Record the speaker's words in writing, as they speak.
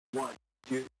One,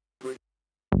 two, three.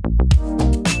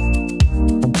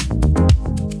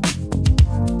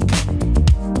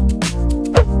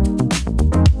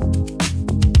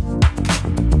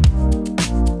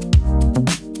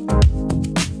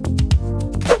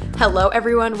 Hello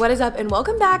everyone, what is up and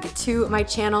welcome back to my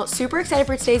channel. Super excited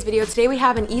for today's video. Today we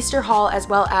have an Easter haul as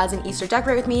well as an Easter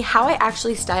decorate with me, how I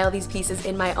actually style these pieces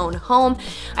in my own home.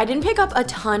 I didn't pick up a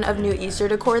ton of new Easter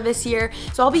decor this year,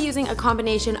 so I'll be using a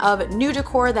combination of new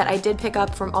decor that I did pick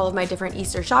up from all of my different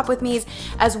Easter shop with me's,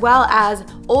 as well as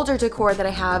older decor that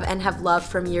I have and have loved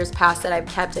from years past that I've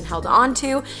kept and held on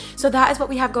to. So that is what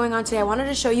we have going on today. I wanted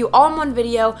to show you all in one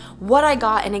video what I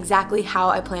got and exactly how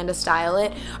I plan to style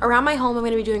it. Around my home I'm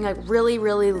going to be doing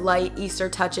really light Easter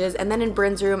touches, and then in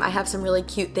Bryn's room I have some really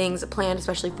cute things planned,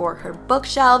 especially for her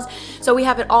bookshelves. So we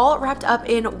have it all wrapped up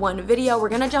in one video. We're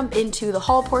gonna jump into the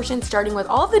haul portion, starting with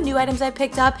all of the new items I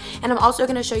picked up, and I'm also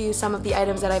gonna show you some of the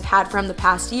items that I've had from the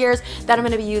past years that I'm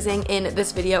gonna be using in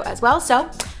this video as well.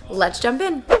 So let's jump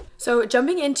in. So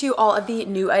jumping into all of the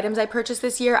new items I purchased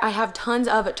this year, I have tons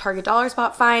of Target dollar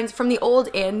spot finds from the old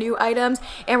and new items,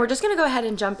 and we're just gonna go ahead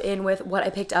and jump in with what I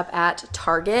picked up at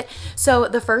Target. So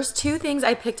the first two things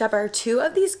I picked up are two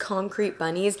of these concrete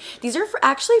bunnies. These are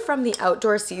actually from the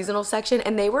outdoor seasonal section,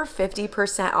 and they were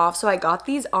 50% off, so I got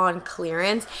these on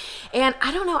clearance. And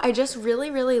I don't know, I just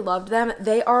really loved them.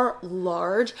 They are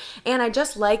large, and I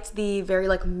just liked the very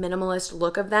minimalist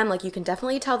look of them. Like, you can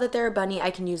definitely tell that they're a bunny. I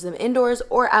can use them indoors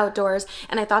or outdoors.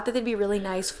 And I thought that they'd be really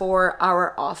nice for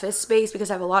our office space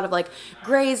because I have a lot of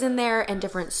grays in there and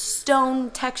different stone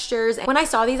textures. And when I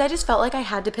saw these, I just felt like I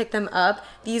had to pick them up.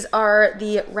 These are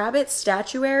the rabbit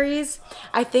statuaries.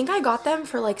 I think I got them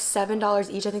for $7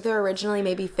 each. I think they were originally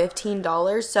maybe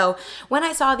 $15. So when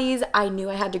I saw these, I knew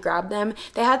I had to grab them.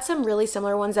 They had some really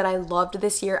similar ones that I loved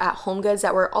this year at HomeGoods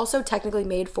that were also technically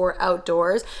made for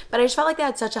outdoors, but I just felt like they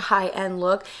had such a high-end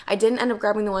look. I didn't end up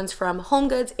grabbing the ones from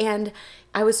HomeGoods, and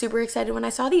I was super excited when I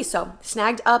saw these, so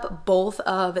snagged up both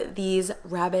of these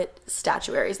rabbit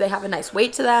statuaries. They have a nice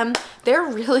weight to them. They're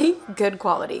really good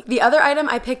quality. The other item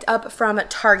I picked up from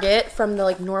Target from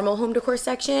the normal home decor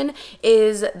section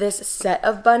is this set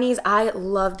of bunnies. I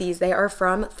love these. They are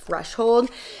from Threshold.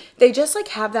 They just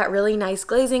have that really nice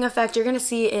glazing effect. You're gonna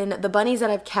see in the bunnies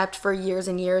that I've kept for years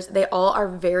and years, they all are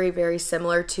very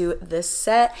similar to this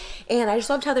set. And I just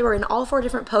loved how they were in all 4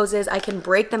 different poses. I can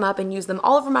break them up and use them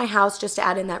all over my house just to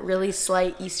add in that really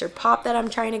slight Easter pop that I'm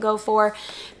trying to go for.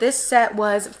 This set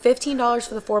was $15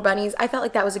 for the 4 bunnies. I felt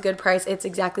like that was a good price. It's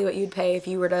exactly what you'd pay if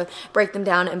you were to break them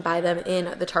down and buy them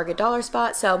in the Target dollar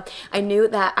spot. So I knew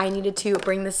that I needed to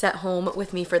bring this set home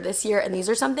with me for this year, and these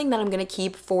are something that I'm gonna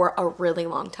keep for a really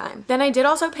long time. Then I did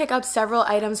also pick up several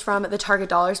items from the Target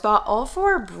dollar spot, all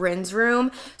for Bryn's room.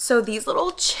 So these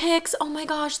little chicks, oh my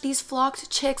gosh, these flocked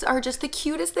chicks are just the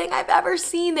cutest thing I've ever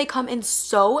seen. They come in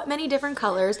so many different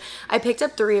colors. I picked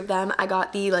up 3 of them. I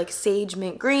got the sage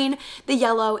mint green, the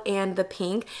yellow, and the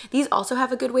pink. These also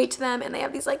have a good weight to them, and they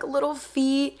have these little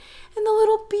feet and the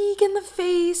little beak in the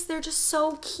face. They're just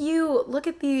so cute. Look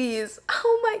at these.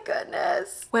 Oh my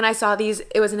goodness. When I saw these,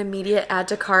 it was an immediate add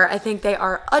to cart. I think they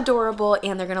are adorable,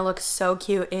 and they're gonna look so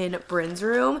cute in Bryn's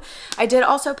room. I did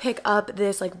also pick up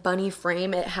this bunny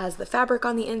frame. It has the fabric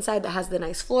on the inside that has the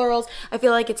nice florals. I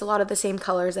feel like it's a lot of the same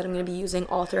colors that I'm gonna be using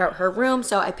all throughout her room,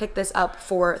 so I picked this up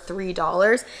for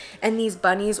 $3, and these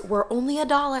bunnies were only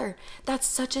 $1. That's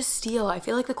such a steal. I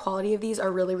feel like the quality of these are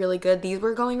really good. These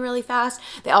were going really fast.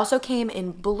 They also came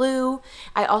in blue.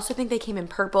 I also think they came in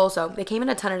purple, so they came in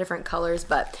a ton of different colors,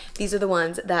 but these are the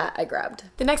ones that I grabbed.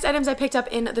 The next items I picked up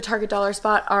in the Target dollar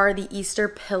spot are the Easter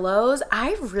pillows.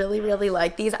 I really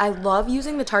like these. I love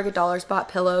using the Target dollar spot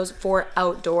pillows for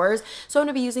outdoors, so I'm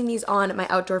gonna be using these on my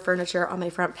outdoor furniture on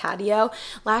my front patio.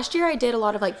 Last year I did a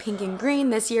lot of pink and green.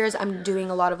 This year's I'm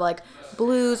doing a lot of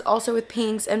blues, also with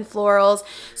pinks and florals,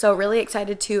 so really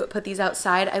excited to put these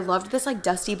outside. I loved this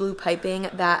dusty blue piping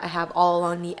that I have all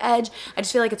along the edge. I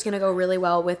just feel like it's gonna go really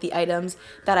well with the items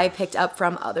that I picked up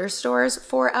from other stores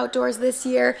for outdoors this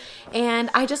year, and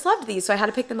I just loved these, so I had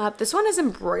to pick them up. This one is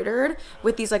embroidered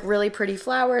with these really pretty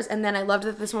flowers, and then I loved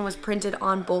that this one was printed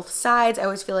on both sides. I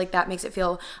always feel like that makes it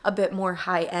feel a bit more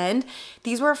high-end.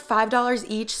 These were $5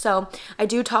 each, so I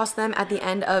do toss them at the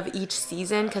end of each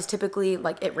season because typically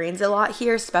it rains a lot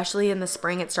here, especially in the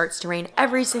spring. It starts to rain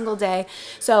every single day,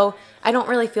 so I don't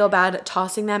really feel bad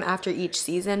tossing them after each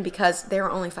season because they were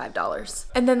only $5 $5.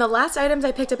 And then the last items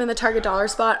I picked up in the Target dollar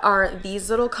spot are these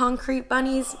little concrete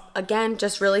bunnies. Again,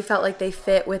 just really felt like they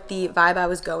fit with the vibe I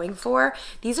was going for.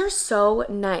 These are so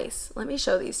nice. Let me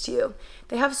show these to you.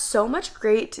 They have so much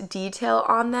great detail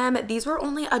on them. These were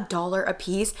only $1 a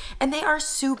piece and they are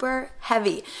super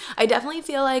heavy. I definitely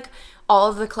feel like all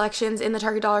of the collections in the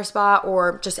Target dollar spot,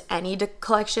 or just any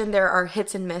collection, there are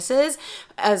hits and misses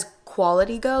as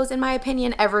quality goes. In my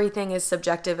opinion, everything is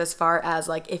subjective as far as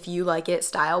like if you like it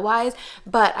style wise,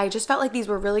 but I just felt like these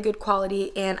were really good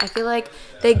quality and I feel like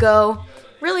they go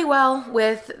really well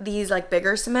with these like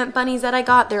bigger cement bunnies that I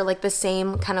got. They're like the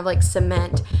same kind of like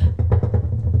cement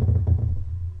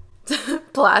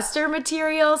plaster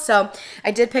material. So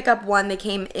I did pick up one. They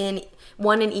came in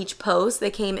one in each pose.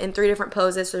 They came in 3 different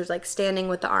poses. So there's like standing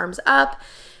with the arms up,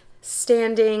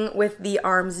 standing with the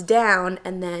arms down,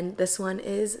 and then this one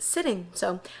is sitting.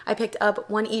 So I picked up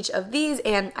one each of these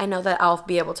and I know that I'll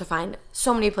be able to find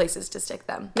so many places to stick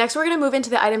them. Next, we're gonna move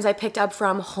into the items I picked up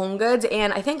from HomeGoods,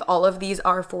 and I think all of these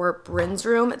are for Bryn's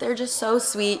room. They're just so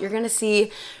sweet. You're gonna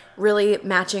see really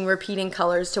matching, repeating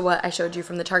colors to what I showed you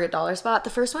from the Target dollar spot. The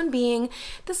first one being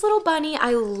this little bunny.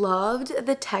 I loved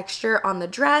the texture on the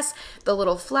dress, the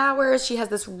little flowers. She has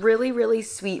this really, really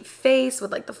sweet face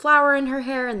with like the flower in her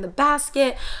hair and the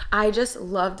basket. I just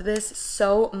loved this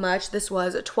so much. This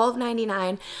was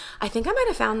 $12.99. I think I might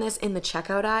have found this in the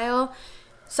checkout aisle.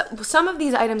 So, some of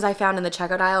these items I found in the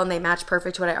checkout aisle and they match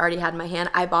perfect to what I already had in my hand.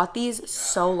 I bought these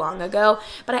so long ago,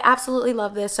 but I absolutely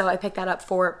love this, so I picked that up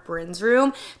for Bryn's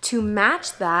room. To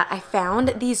match that, I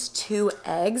found these 2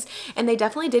 eggs, and they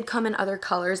definitely did come in other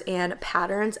colors and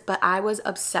patterns, but I was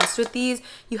obsessed with these.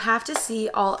 You have to see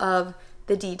all of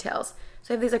the details.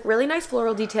 So I have these like really nice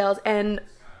floral details, and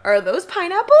are those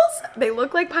pineapples? They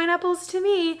look like pineapples to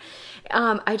me.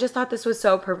 I just thought this was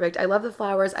so perfect. I love the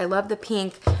flowers. I love the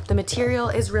pink. The material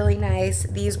is really nice.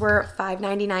 These were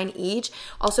 $5.99 each.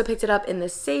 Also picked it up in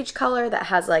this sage color that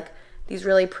has like these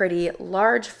really pretty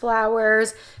large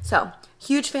flowers. So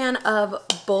huge fan of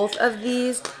both of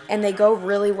these, and they go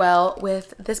really well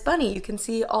with this bunny. You can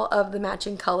see all of the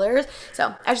matching colors.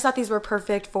 So I just thought these were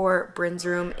perfect for Bryn's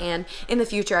room, and in the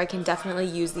future I can definitely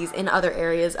use these in other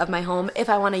areas of my home if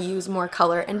I want to use more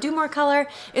color and do more color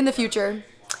in the future.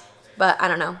 But I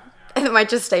don't know. It might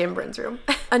just stay in Bryn's room.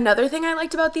 Another thing I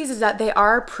liked about these is that they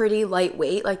are pretty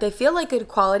lightweight. Like, they feel like good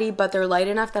quality, but they're light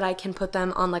enough that I can put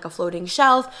them on like a floating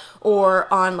shelf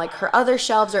or on like her other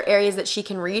shelves or areas that she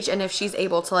can reach. And if she's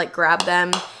able to like grab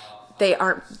them, they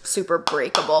aren't super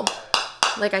breakable.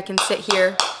 Like, I can sit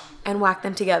here and whack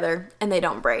them together and they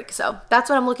don't break. So that's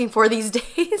what I'm looking for these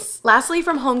days. Lastly,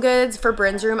 from HomeGoods for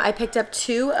Bryn's room, I picked up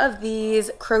 2 of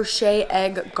these crochet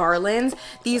egg garlands.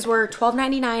 These were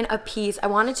 $12.99 a piece. I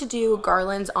wanted to do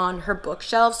garlands on her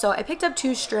bookshelf, so I picked up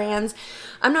 2 strands.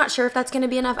 I'm not sure if that's gonna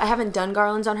be enough. I haven't done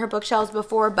garlands on her bookshelves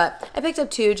before, but I picked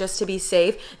up 2 just to be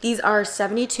safe. These are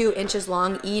 72 inches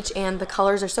long each, and the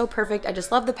colors are so perfect. I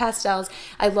just love the pastels.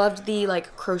 I loved the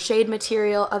like crocheted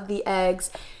material of the eggs.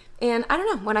 And I don't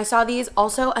know, when I saw these,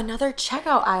 also another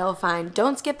checkout aisle find.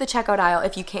 Don't skip the checkout aisle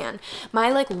if you can.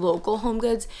 My like local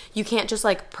HomeGoods, you can't just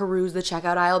like peruse the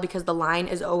checkout aisle because the line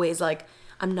is always like,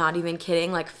 I'm not even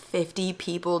kidding, like 50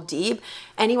 people deep.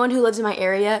 Anyone who lives in my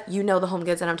area, you know the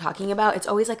HomeGoods that I'm talking about. It's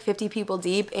always like 50 people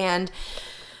deep, and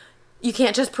you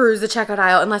can't just peruse the checkout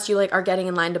aisle unless you like are getting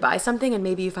in line to buy something and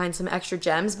maybe you find some extra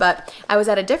gems. But I was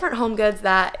at a different HomeGoods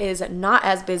that is not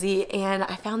as busy, and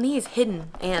I found these hidden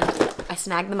and I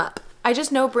snagged them up. I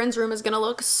just know Bryn's room is gonna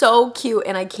look so cute,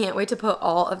 and I can't wait to put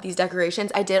all of these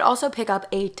decorations. I did also pick up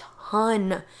a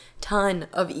ton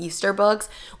of Easter books.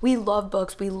 We love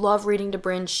books. We love reading to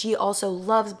Bryn. She also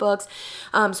loves books.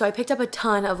 So I picked up a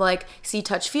ton of like See,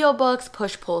 Touch, Feel books,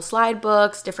 push, pull, slide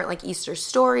books, different like Easter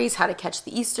stories, how to catch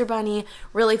the Easter bunny,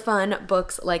 really fun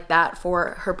books like that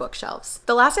for her bookshelves.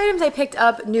 The last items I picked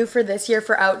up new for this year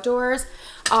for outdoors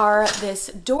are this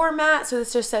doormat. So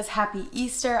this just says Happy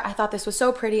Easter. I thought this was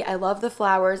so pretty. I love the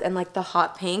flowers and like the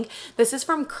hot pink. This is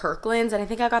from Kirkland's, and I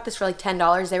think I got this for like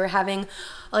 $10. They were having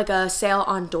like a sale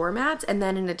on doormats and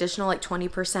then an additional like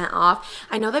 20% off.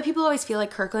 I know that people always feel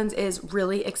like Kirkland's is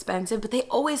really expensive, but they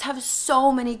always have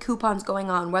so many coupons going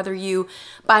on, whether you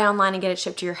buy online and get it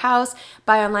shipped to your house,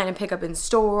 buy online and pick up in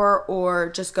store, or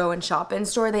just go and shop in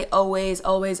store. They always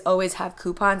have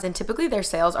coupons, and typically their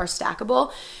sales are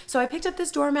stackable. So I picked up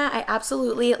this doormat. I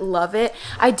absolutely love it.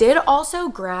 I did also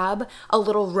grab a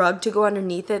little rug to go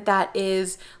underneath it that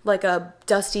is like a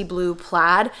dusty blue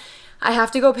plaid. I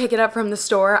have to go pick it up from the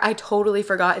store. I totally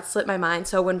forgot. It slipped my mind.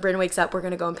 So when Bryn wakes up, we're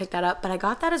going to go and pick that up. But I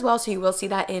got that as well, so you will see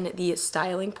that in the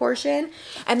styling portion.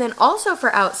 And then also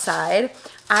for outside,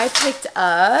 I picked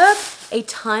up a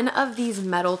ton of these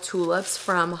metal tulips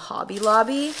from Hobby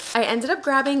Lobby. I ended up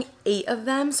grabbing 8 of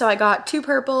them. So I got 2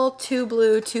 purple, 2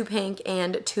 blue, 2 pink,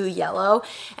 and 2 yellow.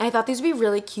 And I thought these would be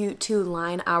really cute to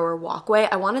line our walkway.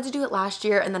 I wanted to do it last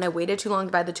year and then I waited too long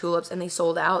to buy the tulips and they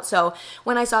sold out. So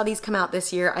when I saw these come out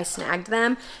this year, I snagged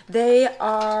them. They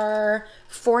are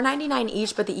 $4.99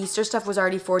 each, but the Easter stuff was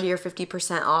already 40 or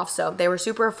 50% off, so they were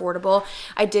super affordable.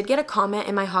 I did get a comment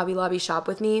in my Hobby Lobby shop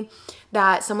with me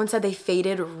that someone said they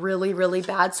faded really, really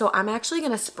bad, so I'm actually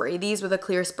going to spray these with a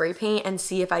clear spray paint and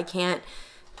see if I can't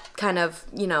kind of,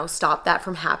 you know, stop that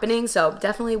from happening. So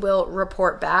definitely will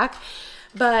report back.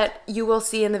 But you will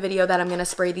see in the video that I'm going to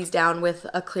spray these down with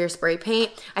a clear spray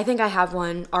paint. I think I have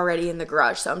one already in the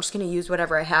garage, so I'm just going to use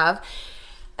whatever I have.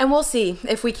 And we'll see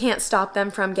if we can't stop them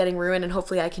from getting ruined, and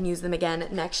hopefully I can use them again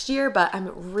next year. But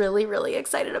I'm really, really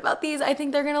excited about these. I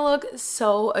think they're gonna look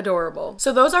so adorable.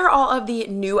 So those are all of the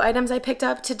new items I picked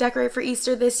up to decorate for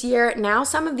Easter this year. Now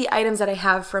some of the items that I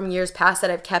have from years past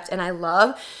that I've kept and I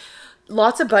love.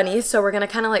 Lots of bunnies, so we're gonna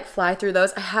kind of like fly through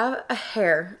those. I have a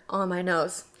hair on my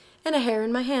nose and a hair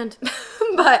in my hand.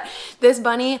 But this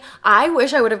bunny, I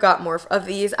wish I would have got more of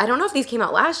these. I don't know if these came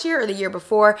out last year or the year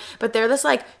before, but they're this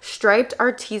like striped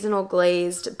artisanal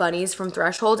glazed bunnies from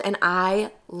Threshold, and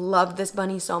I love this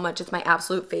bunny so much. It's my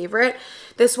absolute favorite.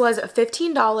 This was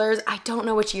 $15. I don't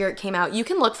know which year it came out. You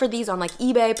can look for these on like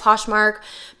eBay, Poshmark,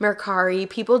 Mercari.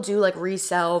 People do like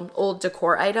resell old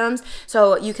decor items,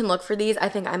 so you can look for these. I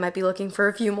think I might be looking for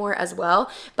a few more as well,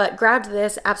 but grabbed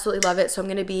this, absolutely love it. So I'm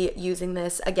going to be using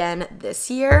this again this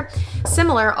year.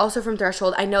 Similar, also from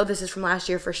Threshold, I know this is from last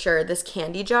year for sure, this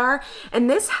candy jar, and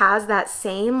this has that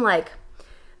same like,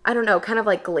 I don't know, kind of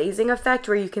like glazing effect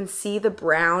where you can see the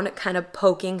brown kind of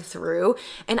poking through,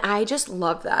 and I just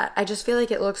love that. I just feel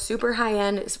like it looks super high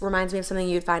end. It reminds me of something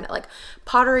you'd find at like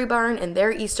Pottery Barn in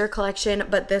their Easter collection,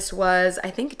 but this was,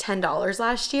 I think, $10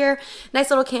 last year.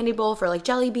 Nice little candy bowl for like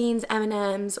jelly beans,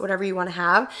 M&Ms, whatever you want to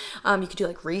have. You could do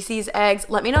like Reese's eggs.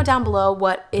 Let me know down below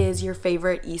what is your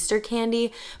favorite Easter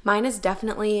candy. Mine is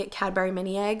definitely Cadbury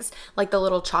mini eggs, like the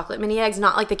little chocolate mini eggs,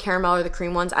 not like the caramel or the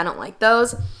cream ones. I don't like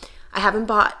those. I haven't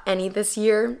bought any this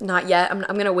year, not yet. I'm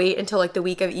gonna wait until like the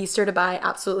week of Easter to buy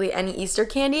absolutely any Easter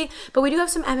candy, but we do have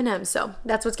some M&Ms, so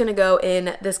that's what's gonna go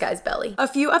in this guy's belly. A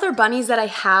few other bunnies that I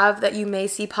have that you may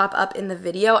see pop up in the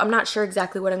video, I'm not sure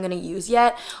exactly what I'm gonna use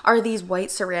yet, are these white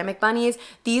ceramic bunnies.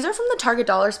 These are from the Target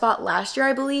dollar spot last year,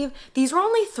 I believe. These were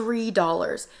only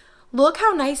 $3. Look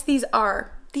how nice these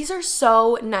are. These are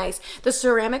so nice. The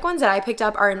ceramic ones that I picked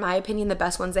up are, in my opinion, the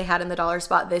best ones they had in the dollar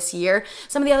spot this year.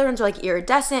 Some of the other ones are like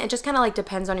iridescent. It just kind of like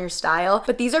depends on your style.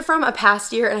 But these are from a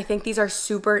past year, and I think these are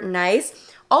super nice.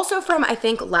 Also from, I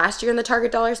think, last year in the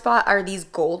Target dollar spot are these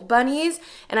gold bunnies,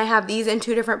 and I have these in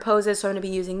 2 different poses, so I'm going to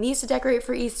be using these to decorate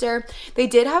for Easter. They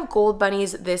did have gold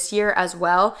bunnies this year as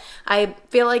well. I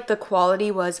feel like the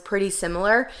quality was pretty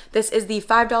similar. This is the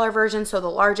 $5 version, so the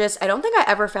largest. I don't think I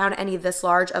ever found any this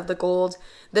large of the gold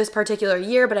this particular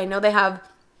year, but I know they have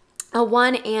a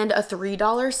 $1 and a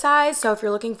 $3 size. So if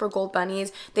you're looking for gold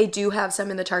bunnies, they do have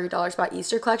some in the Target dollar spot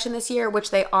Easter collection this year,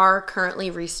 which they are currently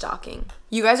restocking.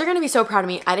 You guys are going to be so proud of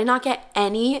me. I did not get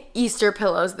any Easter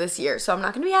pillows this year, so I'm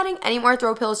not going to be adding any more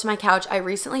throw pillows to my couch. I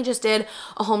recently just did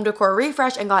a home decor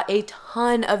refresh and got a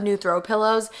ton of new throw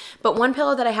pillows, but one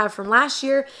pillow that I have from last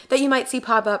year that you might see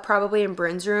pop up probably in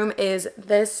Bryn's room is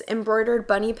this embroidered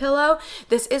bunny pillow.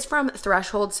 This is from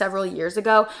Threshold several years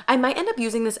ago. I might end up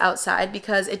using this outside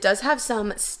because it does have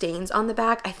some stains on the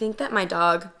back. I think that my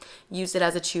dog used it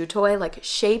as a chew toy, like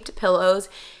shaped pillows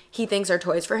he thinks are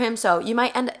toys for him. So you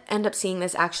might end up seeing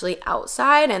this actually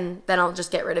outside, and then I'll just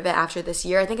get rid of it after this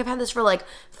year. I think I've had this for like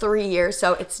 3 years,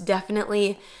 so it's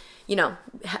definitely, you know,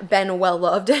 been well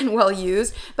loved and well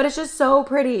used, but it's just so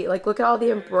pretty. Like, look at all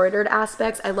the embroidered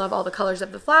aspects. I love all the colors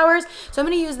of the flowers. So I'm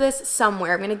going to use this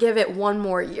somewhere. I'm going to give it 1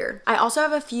 more year. I also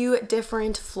have a few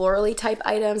different florally type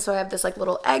items. So I have this like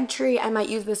little egg tree. I might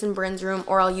use this in Bryn's room,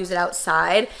 or I'll use it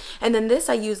outside. And then this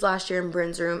I used last year in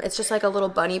Bryn's room. It's just like a little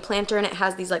bunny planter, and it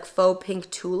has these like faux pink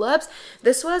tulips.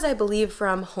 This was, I believe,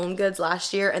 from HomeGoods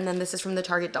last year, and then this is from the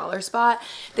Target dollar spot.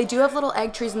 They do have little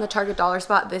egg trees in the Target dollar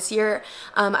spot this year.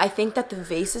 I think that the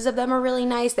vases of them are really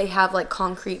nice. They have like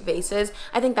concrete vases.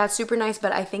 I think that's super nice,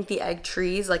 but I think the egg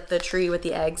trees, like the tree with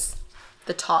the eggs,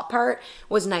 the top part,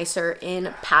 was nicer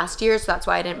in past years, so that's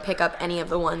why I didn't pick up any of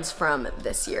the ones from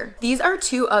this year. These are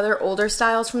 2 other older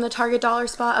styles from the Target dollar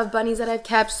spot of bunnies that I've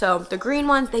kept. So the green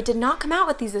ones, they did not come out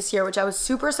with these this year, which I was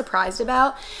super surprised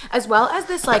about, as well as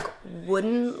this like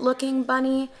wooden looking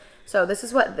bunny. So this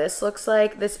is what this looks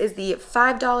like. This is the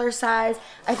 $5 size.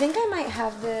 I think I might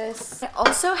have this. I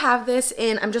also have this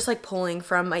in, I'm just like pulling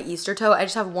from my Easter tote. I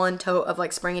just have one tote of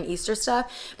like spring and Easter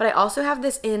stuff, but I also have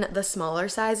this in the smaller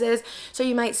sizes. So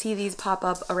you might see these pop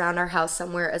up around our house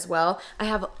somewhere as well. I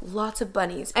have lots of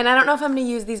bunnies, and I don't know if I'm gonna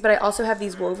use these, but I also have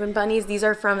these woven bunnies. These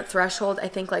are from Threshold, I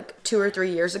think like 2 or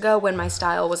 3 years ago when my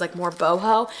style was like more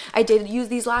boho. I did use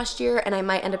these last year and I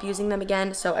might end up using them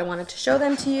again, so I wanted to show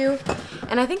them to you.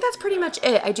 And I think that's pretty much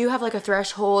it. I do have like a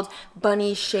Threshold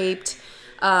bunny shaped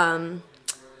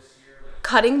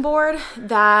cutting board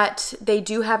that they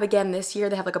do have again this year.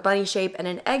 They have like a bunny shape and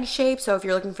an egg shape, so if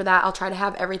you're looking for that, I'll try to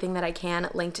have everything that I can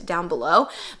linked down below.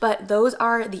 But those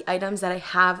are the items that I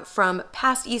have from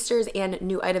past Easters and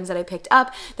new items that I picked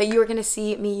up that you are going to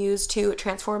see me use to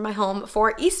transform my home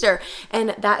for Easter.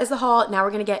 And that is the haul. Now we're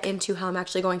going to get into how I'm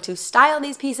actually going to style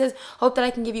these pieces. Hope that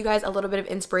I can give you guys a little bit of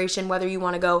inspiration, whether you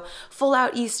want to go full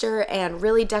out Easter and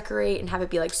really decorate and have it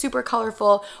be like super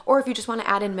colorful, or if you just want to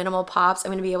add in minimal pops.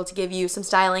 I'm going to be able to give you some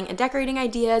styling and decorating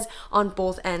ideas on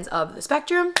both ends of the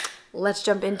spectrum. Let's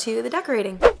jump into the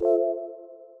decorating.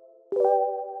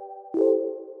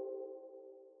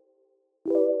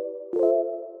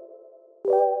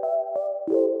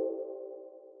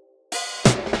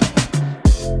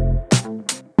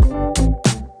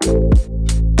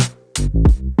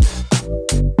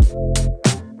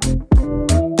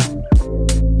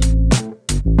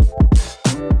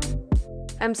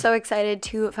 I'm so excited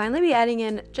to finally be adding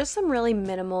in just some really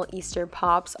minimal Easter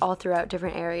pops all throughout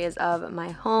different areas of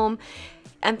my home.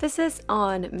 Emphasis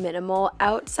on minimal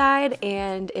outside,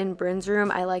 and in Bryn's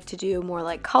room I like to do more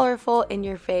like colorful, in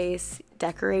your face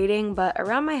decorating, but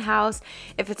around my house,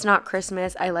 if it's not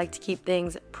Christmas, I like to keep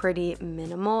things pretty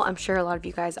minimal. I'm sure a lot of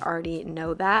you guys already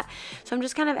know that. So I'm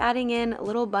just kind of adding in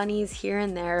little bunnies here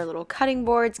and there, little cutting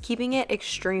boards, keeping it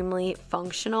extremely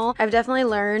functional. I've definitely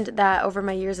learned that over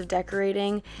my years of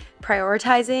decorating,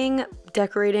 prioritizing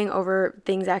decorating over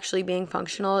things actually being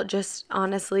functional just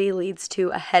honestly leads to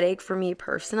a headache for me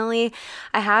personally.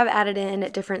 I have added in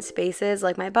different spaces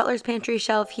like my butler's pantry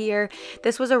shelf here.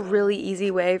 This was a really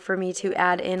easy way for me to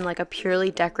add in like a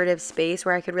purely decorative space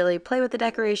where I could really play with the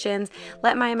decorations,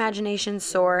 let my imagination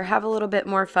soar, have a little bit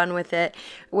more fun with it.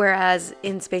 Whereas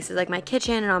in spaces like my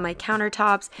kitchen and on my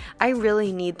countertops, I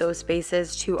really need those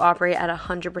spaces to operate at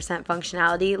 100%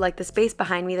 functionality. Like the space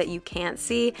behind me that you can't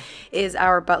see is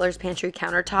our butler's pantry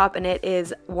countertop, and it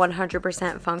is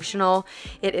 100% functional.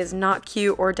 It is not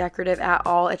cute or decorative at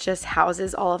all. It just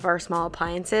houses all of our small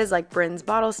appliances like Bryn's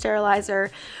bottle sterilizer,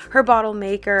 her bottle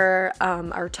maker,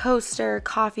 our toaster,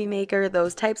 coffee maker,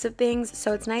 those types of things.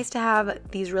 So it's nice to have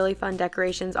these really fun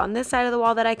decorations on this side of the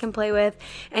wall that I can play with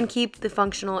and keep the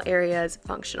functional areas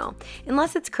functional.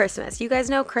 Unless it's Christmas. You guys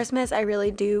know Christmas, I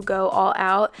really do go all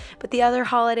out, but the other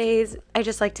holidays, I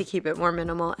just like to keep it more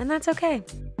minimal, and that's okay.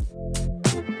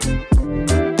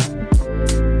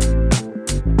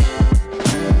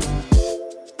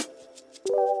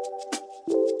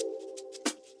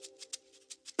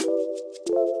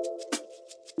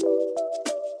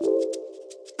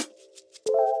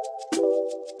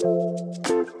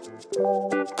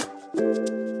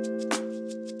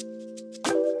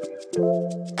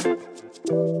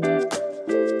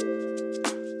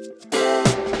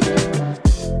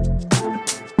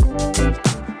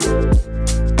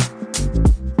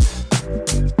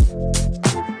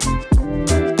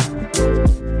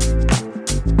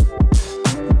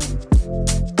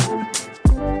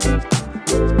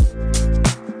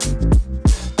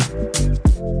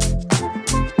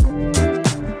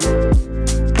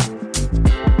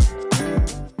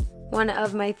 One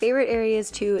of my favorite areas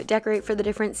to decorate for the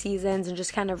different seasons and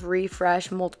just kind of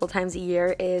refresh multiple times a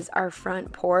year is our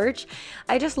front porch.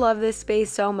 I just love this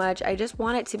space so much. I just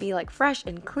want it to be like fresh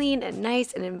and clean and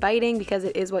nice and inviting, because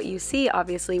it is what you see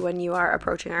obviously when you are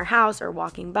approaching our house or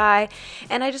walking by.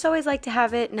 And I just always like to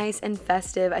have it nice and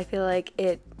festive. I feel like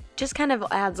it just kind of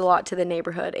adds a lot to the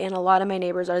neighborhood, and a lot of my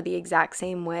neighbors are the exact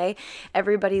same way.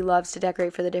 Everybody loves to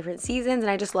decorate for the different seasons, and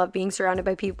I just love being surrounded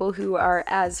by people who are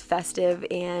as festive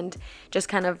and just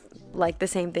kind of like the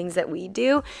same things that we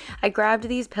do. I grabbed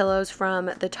these pillows from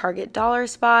the Target dollar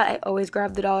spot. I always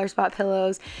grab the dollar spot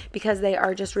pillows because they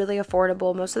are just really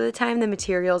affordable. Most of the time the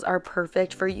materials are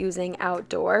perfect for using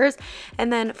outdoors.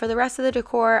 And then for the rest of the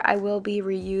decor, I will be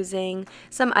reusing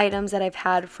some items that I've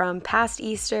had from past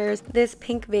Easters. This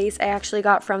pink vase base I actually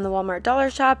got from the Walmart dollar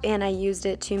shop, and I used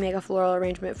it to make a floral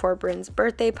arrangement for Bryn's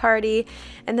birthday party.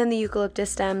 And then the eucalyptus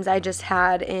stems I just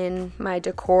had in my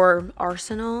decor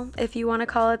arsenal, if you want to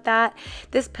call it that.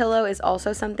 This pillow is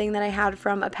also something that I had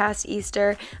from a past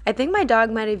Easter. I think my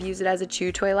dog might have used it as a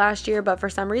chew toy last year, but for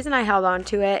some reason I held on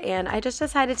to it, and I just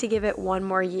decided to give it one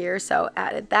more year, so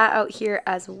added that out here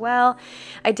as well.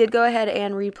 I did go ahead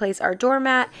and replace our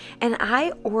doormat, and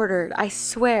I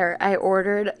swear I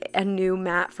ordered a new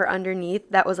mat for underneath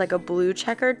that was like a blue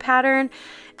checkered pattern,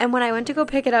 and when I went to go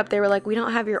pick it up, they were like, we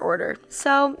don't have your order.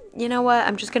 So you know what,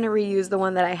 I'm just gonna reuse the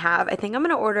one that I have. I think I'm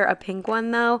gonna order a pink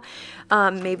one though,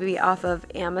 maybe off of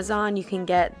Amazon. You can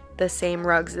get the same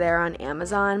rugs there on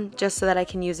Amazon, just so that I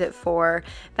can use it for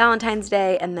Valentine's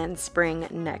Day and then spring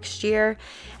next year.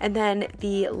 And then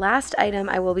the last item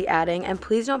I will be adding, and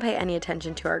please don't pay any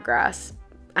attention to our grass.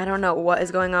 I don't know what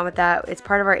is going on with that. It's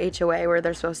part of our HOA where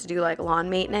they're supposed to do like lawn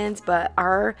maintenance, but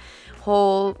our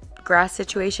whole grass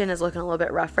situation is looking a little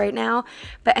bit rough right now.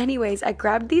 But anyways, I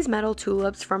grabbed these metal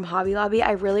tulips from Hobby Lobby.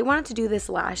 I really wanted to do this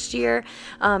last year,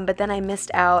 but then I missed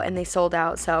out and they sold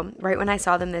out. So right when I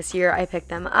saw them this year, I picked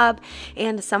them up,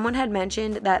 and someone had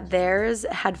mentioned that theirs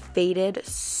had faded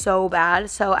so bad.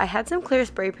 So I had some clear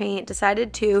spray paint,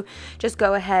 decided to just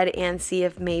go ahead and see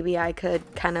if maybe I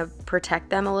could kind of protect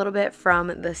them a little bit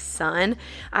from the sun.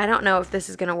 I don't know if this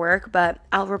is gonna work, but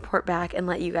I'll report back and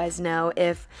let you guys know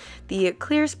if the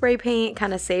clear spray paint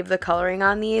kind of saved the coloring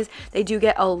on these. They do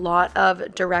get a lot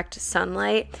of direct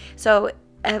sunlight, so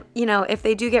you know, if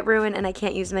they do get ruined and I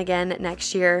can't use them again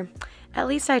next year, at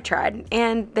least I tried,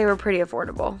 and they were pretty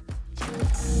affordable.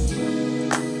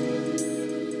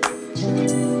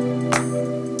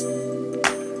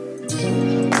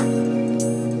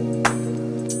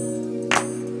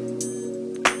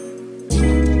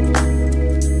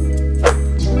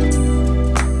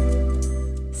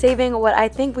 Saving what I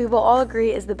think we will all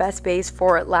agree is the best space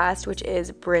for last, which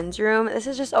is Bryn's room. This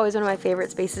is just always one of my favorite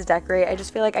spaces to decorate. I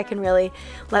just feel like I can really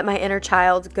let my inner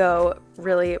child go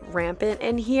really rampant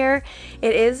in here.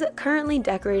 It is currently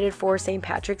decorated for St.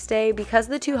 Patrick's Day. Because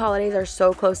the two holidays are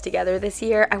so close together this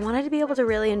year, I wanted to be able to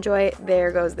really enjoy.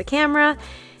 There goes the camera.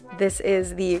 This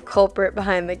is the culprit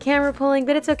behind the camera pulling,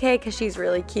 but it's okay because she's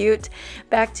really cute.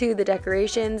 Back to the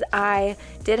decorations. I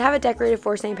did have it decorated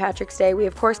for St. Patrick's Day. We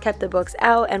of course kept the books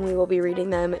out, and we will be reading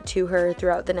them to her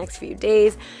throughout the next few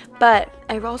days, but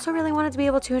I also really wanted to be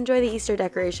able to enjoy the Easter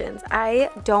decorations. I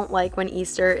don't like when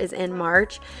Easter is in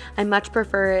March. I much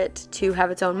prefer it to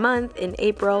have its own month in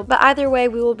April, but either way,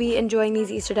 we will be enjoying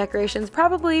these Easter decorations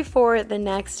probably for the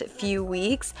next few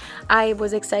weeks. I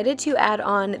was excited to add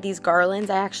on these garlands.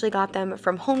 I actually got them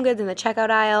from HomeGoods in the checkout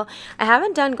aisle. I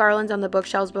haven't done garlands on the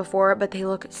bookshelves before, but they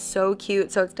look so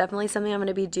cute, so it's definitely something I'm going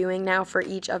to be doing now for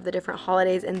each of the different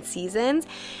holidays and seasons.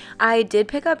 I did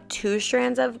pick up 2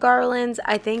 strands of garlands.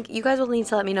 I think you guys will need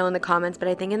to let me know in the comments, but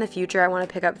I think in the future I want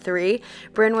to pick up 3.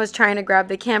 Bryn was trying to grab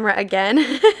the camera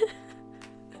again.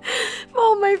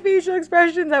 All my facial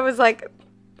expressions, I was like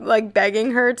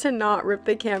begging her to not rip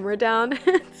the camera down.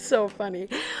 It's so funny.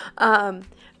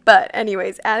 But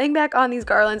anyways, adding back on these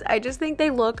garlands, I just think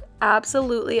they look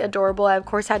absolutely adorable. I of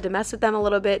course had to mess with them a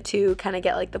little bit to kind of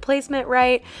get like the placement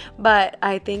right, but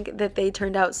I think that they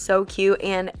turned out so cute.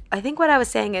 And I think what I was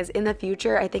saying is in the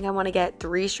future, I think I want to get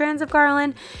 3 strands of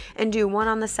garland and do one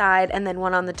on the side and then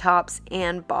one on the tops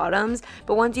and bottoms.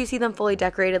 But once you see them fully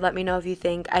decorated, let me know if you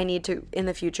think I need to in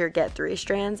the future get 3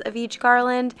 strands of each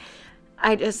garland.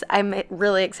 I'm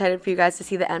really excited for you guys to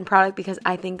see the end product because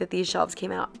I think that these shelves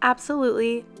came out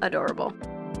absolutely adorable.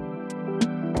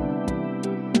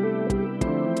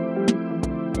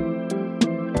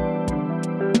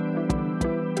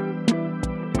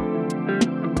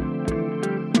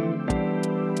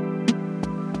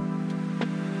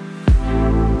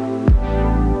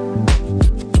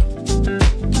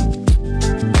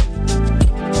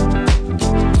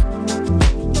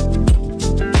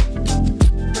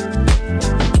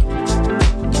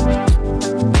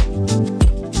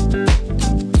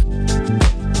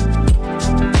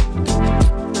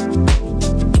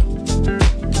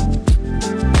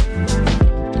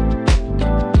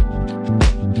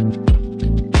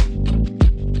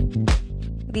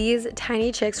 These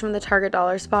tiny chicks from the Target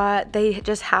dollar spot, they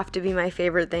just have to be my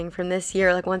favorite thing from this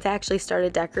year. Like once I actually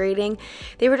started decorating,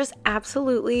 they were just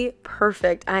absolutely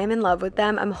perfect. I am in love with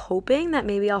them. I'm hoping that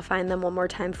maybe I'll find them one more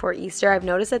time for Easter. I've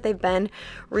noticed that they've been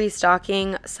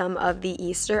restocking some of the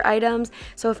Easter items.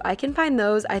 So if I can find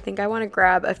those, I think I want to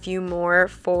grab a few more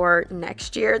for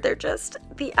next year. They're just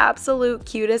the absolute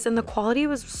cutest, and the quality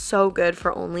was so good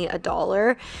for only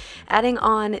 $1. Adding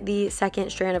on the second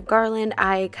strand of garland,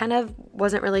 I kind of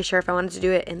wasn't really sure if I wanted wanted to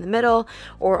do it in the middle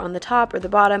or on the top or the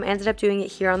bottom. I ended up doing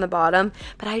it here on the bottom,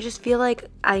 but I just feel like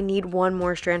I need one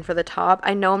more strand for the top.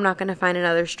 I know I'm not going to find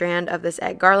another strand of this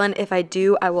egg garland. If I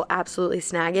do, I will absolutely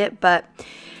snag it, but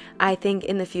I think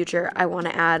in the future I want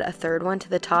to add a third one to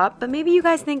the top, but maybe you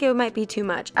guys think it might be too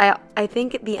much. I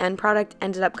think the end product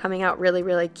ended up coming out really,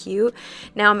 really cute.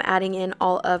 Now I'm adding in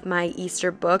all of my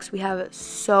Easter books. We have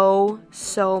so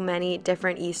many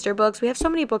different Easter books. We have so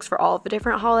many books for all of the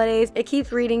different holidays. It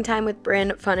keeps reading time with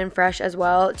Bryn fun and fresh as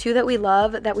well. Two that we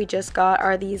love that we just got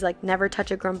are these like Never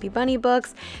Touch a Grumpy Bunny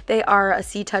books. They are a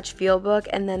See Touch Feel book,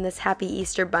 and then this Happy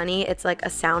Easter Bunny. It's like a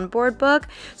soundboard book.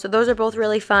 So those are both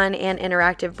really fun and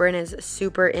interactive. Bryn is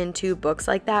super into books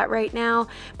like that right now,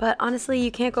 but honestly,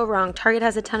 you can't go wrong. Target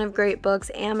has a ton of great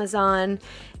books, Amazon,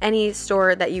 any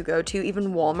store that you go to,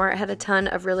 even Walmart had a ton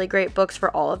of really great books for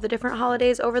all of the different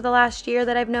holidays over the last year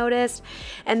that I've noticed.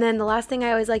 And then the last thing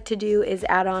I always like to do is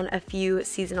add on a few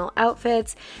seasonal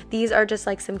outfits. These are just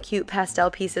like some cute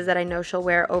pastel pieces that I know she'll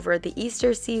wear over the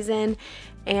Easter season,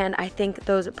 and I think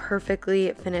those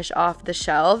perfectly finish off the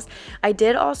shelves. I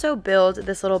did also build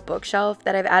this little bookshelf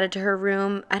that I've added to her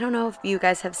room. I don't know if you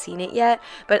guys have seen it yet,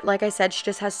 but like I said, she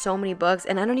just has so many books,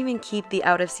 and I don't even keep the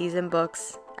out of season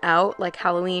books out, like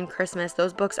Halloween, Christmas.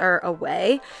 Those books are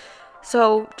away.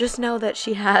 So just know that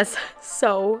she has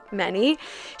so many.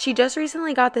 She just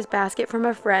recently got this basket from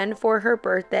a friend for her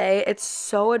birthday. It's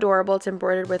so adorable. It's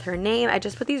embroidered with her name. I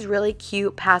just put these really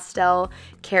cute pastel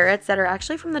carrots that are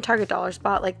actually from the Target dollar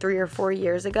spot like 3 or 4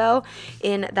 years ago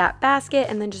in that basket,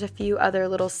 and then just a few other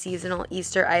little seasonal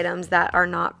Easter items that are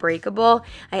not breakable.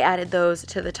 I added those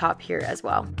to the top here as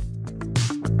well.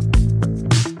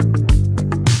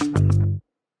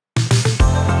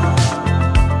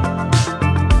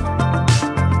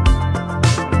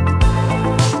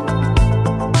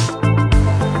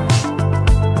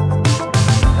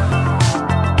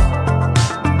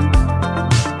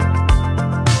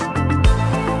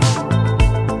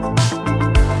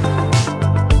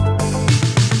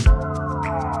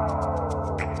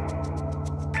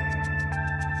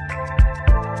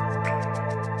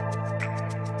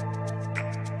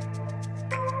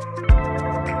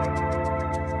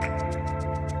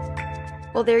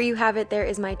 Well, there you have it. There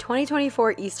is my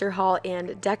 2024 Easter haul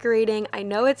and decorating. I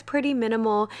know it's pretty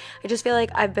minimal. I just feel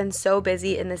like I've been so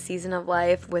busy in this season of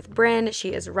life with Bryn.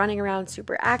 She is running around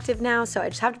super active now, so I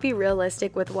just have to be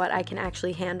realistic with what I can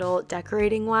actually handle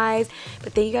decorating wise.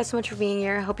 But thank you guys so much for being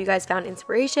here. I hope you guys found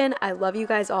inspiration. I love you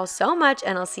guys all so much,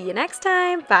 and I'll see you next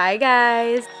time. Bye,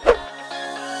 guys.